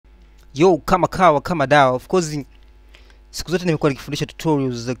Yo, kama kawa kama dawa. Of course siku zote nimekuwa nikifundisha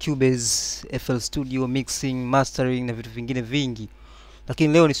tutorials za Cubase, FL Studio, mixing, mastering na vitu vingine vingi.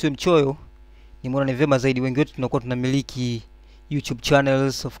 Lakini leo nisiwe mchoyo, nimeona ni vema zaidi wengi wetu tunakuwa tunamiliki YouTube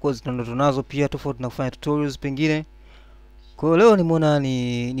channels, of course tunazo pia tofauti na kufanya tutorials pengine. Kwa hiyo leo nimeona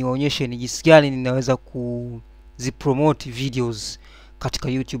niwaonyeshe ni jinsi gani ninaweza kuzipromote videos katika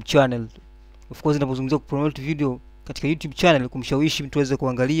YouTube channel. Of course ninapozungumzia kupromote video katika YouTube channel, kumshawishi mtu aweze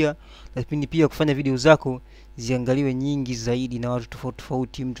kuangalia, lakini pia kufanya video zako ziangaliwe nyingi zaidi na watu tofauti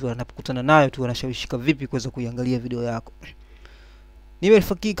tofauti. Mtu anapokutana nayo tu anashawishika vipi kuweza kuiangalia video yako.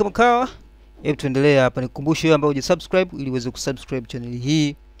 Nimefikiri kama kawa, hebu tuendelee hapa. Nikukumbushe wewe ambao hujasubscribe ili uweze kusubscribe channel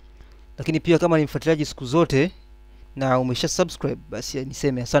hii. Lakini pia kama ni mfuatiliaji siku zote na umesha subscribe, basi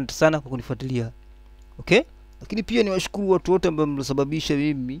niseme asante sana kwa kunifuatilia. Okay? Lakini pia niwashukuru watu wote ambao mlisababisha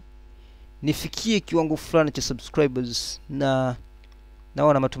mimi nifikie kiwango fulani cha subscribers, na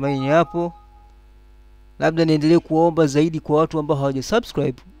naona matumaini hapo. Labda niendelee kuomba zaidi kwa watu ambao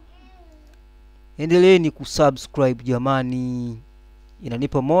hawajasubscribe. Endeleeni kusubscribe jamani,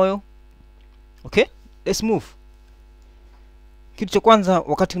 inanipa moyo. Okay, let's move. Kitu cha kwanza,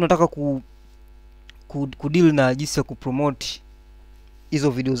 wakati unataka kudeal na jinsi ya kupromote hizo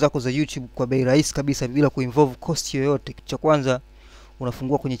video zako za YouTube kwa bei rahisi kabisa bila kuinvolve cost yoyote, kitu cha kwanza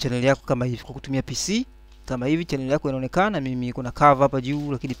unafungua kwenye channel yako kama hivi kwa kutumia PC. Kama hivi channel yako inaonekana, mimi kuna cover hapa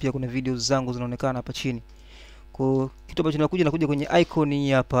juu, lakini pia kuna videos zangu zinaonekana hapa chini. Kwa kitu ambacho nakuja kwenye icon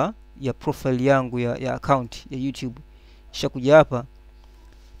hii hapa ya profile yangu ya account ya YouTube. Kisha kuja hapa,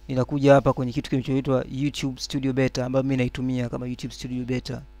 ninakuja hapa kwenye kitu kinachoitwa YouTube Studio Beta, ambayo mimi naitumia kama YouTube Studio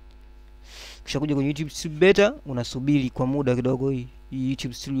Beta. Kisha kuja kwenye YouTube Studio Beta, unasubiri kwa muda kidogo hii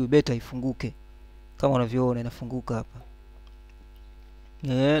YouTube Studio Beta ifunguke. Kama unavyoona inafunguka hapa.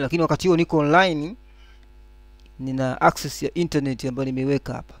 Lakini wakati huo niko online, nina access ya internet ambayo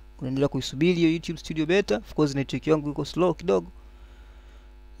nimeweka hapa. Unaendelea kuisubiri hiyo YouTube Studio Beta. Of course network yangu iko slow kidogo.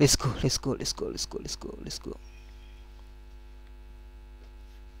 Let's go.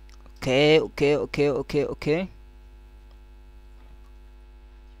 Okay.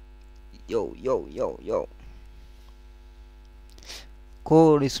 Yo.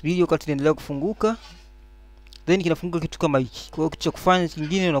 Kwa nisubiri wakati inaendelea kufunguka. Then kinafunguka kitu kama hiki. Kwa hiyo kitu cha kufanya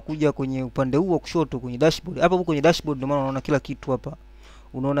kingine, unakuja kwenye upande huu wa kushoto kwenye dashboard. Hapa huko kwenye dashboard ndio maana unaona kila kitu hapa.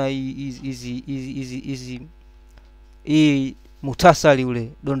 Unaona hii muhtasari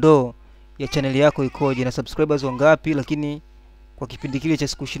ule dondoo ya channel yako ikoje na subscribers wangapi, lakini kwa kipindi kile cha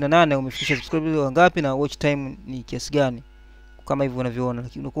siku 28 umefikisha subscribers wangapi na watch time ni kiasi gani, kama hivyo unavyoona.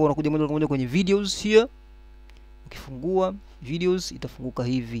 Lakini unakuja moja kwa moja kwenye videos here. Ukifungua videos itafunguka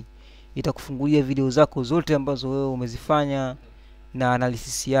hivi. Itakufungulia video zako zote ambazo wewe umezifanya na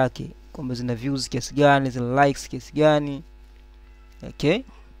analysis yake, kwamba zina views kiasi gani, zina likes kiasi gani. Okay?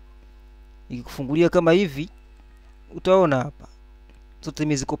 Ikikufungulia kama hivi, utaona hapa zote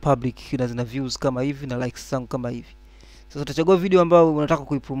hizi ziko public na zina views kama hivi na likes zangu kama hivi. Sasa utachagua video ambayo unataka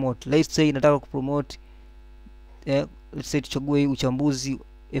kuipromote. Let's say nataka kupromote let's say tuchague hii uchambuzi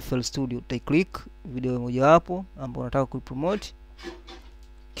FL Studio. Utai-click video moja hapo ambayo unataka kuipromote.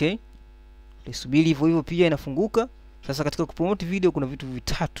 Okay? Subiri hivyo pia inafunguka. Sasa katika kupromote video kuna vitu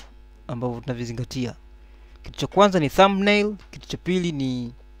vitatu ambavyo tunavizingatia. Kitu cha kwanza ni thumbnail, kitu cha pili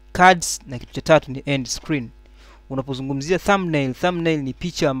ni cards, na kitu cha tatu ni end screen. Unapozungumzia thumbnail ni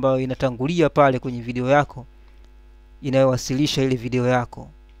picha ambayo inatangulia pale kwenye video yako, inayowasilisha ile video yako.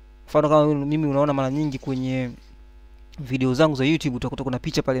 Mfano kama mimi, unaona mara nyingi kwenye video zangu za YouTube utakuta kuna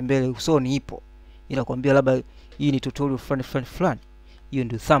picha pale mbele usoni ipo, inakwambia labda hii ni tutorial fulani. Hiyo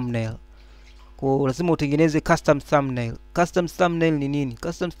ndio thumbnail. Kwa lazima utengeneze custom thumbnail. Custom thumbnail ni nini?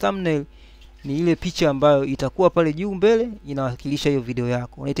 Custom thumbnail ni ile picha ambayo itakuwa pale juu mbele inawakilisha hiyo video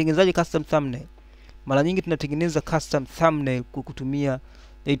yako. Unaitengenezaje custom thumbnail? Mara nyingi tunatengeneza custom thumbnail kwa kutumia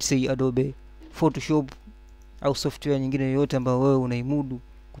let's say Adobe Photoshop au software nyingine yoyote ambayo wewe unaimudu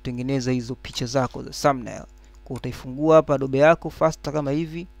kutengeneza hizo picha zako za thumbnail. Kwa utaifungua hapa Adobe yako faster kama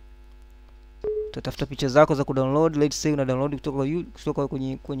hivi. Utatafuta picha zako za kudownload. Let's say una download kutoka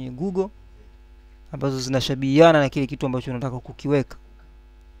kwenye Google ambazo zinashabihiana na kile kitu ambacho unataka kukiweka.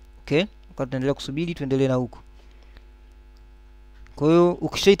 Okay? Wakati tunaendelea kusubiri, tuendelee na huko. Kwa hiyo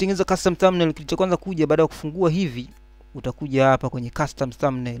ukishaitengeneza custom thumbnail, kitu cha kwanza kuja baada ya kufungua hivi, utakuja hapa kwenye custom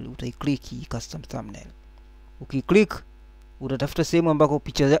thumbnail, utai-click custom thumbnail. Ukiklik utatafuta sehemu ambako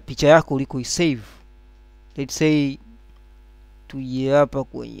picha yako uliko isave. Let's say tuje hapa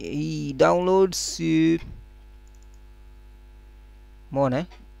kwenye hii downloads. Umeona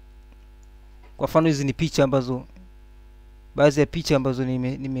Kwa mfano hizi ni picha ambazo, baadhi ya picha ambazo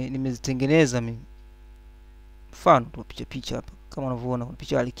nimezitengeneza mimi. Mfano tu picha hapa. kama unavyoona kuna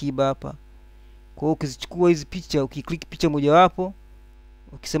picha ya Alikiba hapa. Kwa hiyo ukizichukua hizi picha, ukiklik picha moja wapo,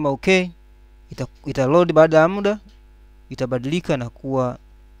 ukisema okay, ita load. Baada ya muda itabadilika na kuwa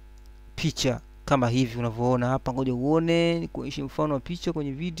picha kama hivi unavyoona hapa. Ngoja uone, nikuonyeshe mfano wa picha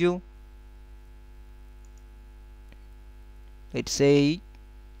kwenye video. Let's say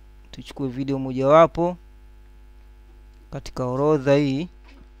tuchukue video moja wapo katika orodha hii.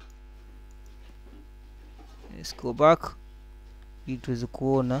 Let's go back ili tuweze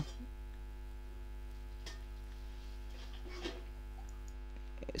kuona.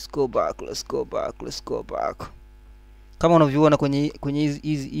 Let's go back. Kama unavyoona kwenye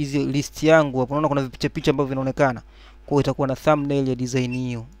hizi list yangu hapo, unaona kuna picha ambavyo vinaonekana. Kwa hiyo itakuwa na thumbnail ya design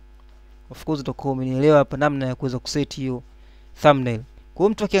hiyo. Of course utakuwa umenielewa hapa namna ya kuweza kuset hiyo thumbnail. Kwa hiyo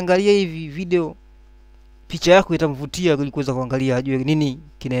mtu akiangalia hivi video, picha yako itamvutia ili kuweza kuangalia, ajue nini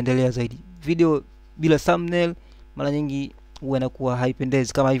kinaendelea zaidi. Video bila thumbnail mara nyingi huwa inakuwa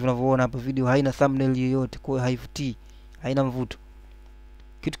haipendezi, kama hivi unavyoona hapa video haina thumbnail yoyote, kwa hiyo haivutii, haina mvuto.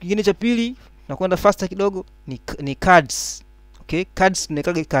 Kitu kingine cha pili, nakwenda faster kidogo, ni cards. Okay, cards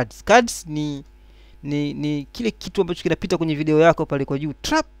tunawekaga cards. Cards ni kile kitu ambacho kinapita kwenye video yako pale kwa juu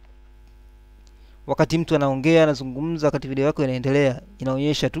trap. Wakati mtu anaongea, anazungumza, wakati video yako inaendelea,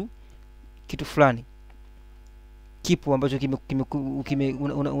 inaonyesha tu kitu fulani. Kipo ambacho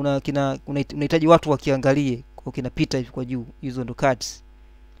unahitaji watu wakiangalie, kwa kinapita hivi kwa juu. Hizo ndo cards.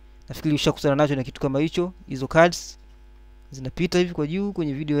 Nafikiri ushakutana nacho na kitu kama hicho. Hizo cards zinapita hivi kwa juu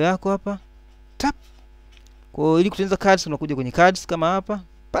kwenye video yako hapa. Tap. Kwa hiyo ili kutengeneza cards unakuja kwenye cards kama hapa,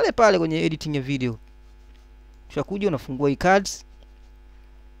 pale kwenye editing ya video. Ushakuja unafungua hii cards.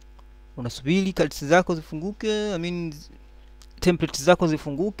 Unasubiri cards zako zifunguke, templates zako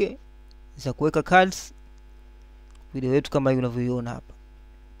zifunguke za kuweka cards. Video yetu kama hii unavyoiona hapa.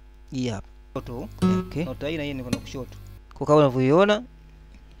 Hii hapa. Okay. Nota hii na hii ni kwa kushoto. Kwa kama unavyoiona,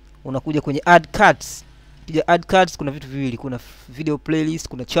 unakuja kwenye add cards. Kija add cards kuna vitu viwili, kuna video playlist,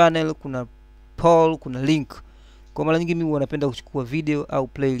 kuna channel, kuna poll, kuna link. Kwa mara nyingi mimi huwa napenda kuchukua video au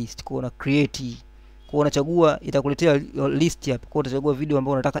playlist, kwa una create. Kwa unachagua, itakuletea list hapa. Kwa utachagua video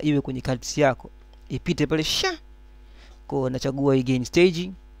ambayo unataka iwe kwenye cards yako, ipite pale sha. Kwa unachagua hii gain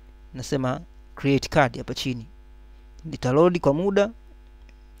stage, nasema create card hapa chini. Nitaload kwa muda,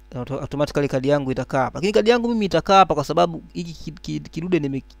 automatically card yangu itakaa hapa. Lakini card yangu mimi itakaa hapa kwa sababu hiki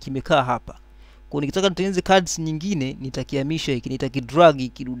kidude kimekaa hapa. Kwa nikitaka nitengeneze cards nyingine, nitakihamisha hiki, nitakidrag hiki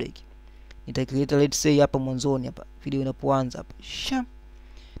kidude hiki. Nitakileta let's say hapa mwanzoni hapa, video inapoanza hapa. Sha.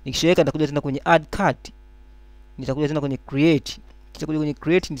 Nikishaweka nitakuja tena kwenye add card. Nitakuja tena kwenye create. Nitakuja kwenye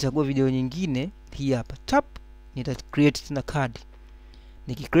create, nitachagua video nyingine hii hapa. Tap, nita create tena card.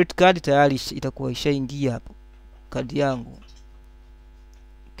 Niki create card tayari itakuwa ishaingia hapo card yangu.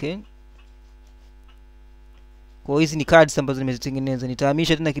 Okay. Kwa hizi ni cards ambazo nimezitengeneza.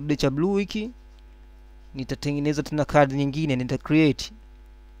 Nitahamisha tena kidude cha blue hiki. Nitatengeneza tena card nyingine, nita create.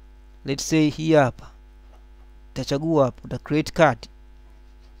 Let's say hii hapa. Nitachagua hapo, nita create card.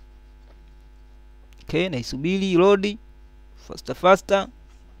 Okay, na isubiri load faster.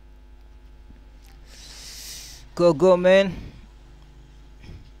 Go man.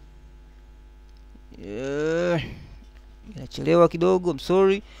 Inachelewa kidogo, I'm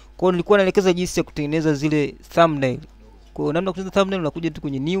sorry. Kwa hiyo nilikuwa naelekeza jinsi ya kutengeneza zile thumbnail. Kwa hiyo namna kutengeneza thumbnail, unakuja tu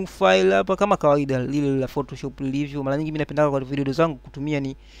kwenye new file hapa kama kawaida, lile la Photoshop lilivyo. Mara nyingi mimi napenda kwa video zangu kutumia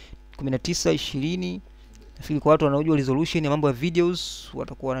ni 19:20. Nafikiri kwa watu wanaojua resolution ya mambo ya videos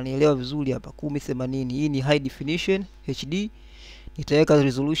watakuwa wananielewa vizuri hapa. 1080. Hii ni high definition HD. Nitaweka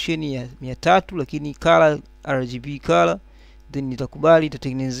resolution ya 300 lakini color RGB color. Then nitakubali,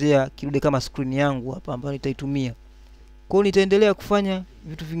 itatengenezea kidude kama screen yangu hapa ambayo nitaitumia. Kwa hiyo nitaendelea kufanya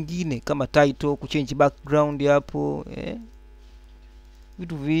vitu vingine kama title, kuchange background hapo,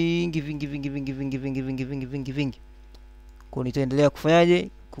 vitu vingi. Kwa hiyo nitaendelea kufanyaje?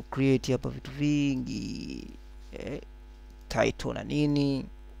 Ku create hapa vitu vingi. Title na nini.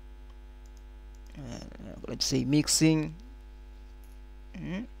 Let's say mixing.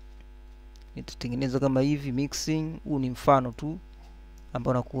 Nitatengeneza kama hivi mixing. Huu ni mfano tu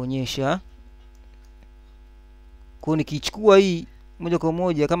ambao nakuonyesha. Kwa nikichukua hii moja kwa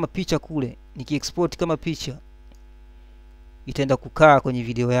moja kama picha kule, nikiexport kama picha, itaenda kukaa kwenye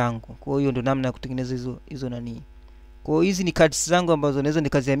video yangu. Kwa hiyo ndio namna ya kutengeneza hizo nani. Kwa hiyo hizi ni cards zangu ambazo naweza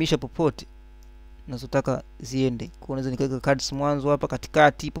nikazihamisha popote ninazotaka ziende. Kwa hiyo naweza nikaweka cards mwanzo hapa,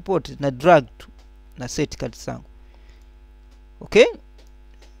 katikati, popote na drag tu na set cards zangu. Okay?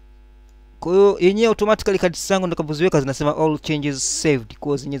 Kwa hiyo yenyewe automatically cards zangu nitakapoziweka zinasema all changes saved. Kwa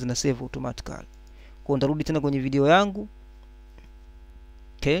hiyo zenyewe zina save automatically. Kwa nitarudi tena kwenye video yangu.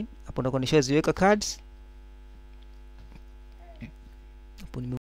 Okay, hapo ndo nishaziweka cards. hapo.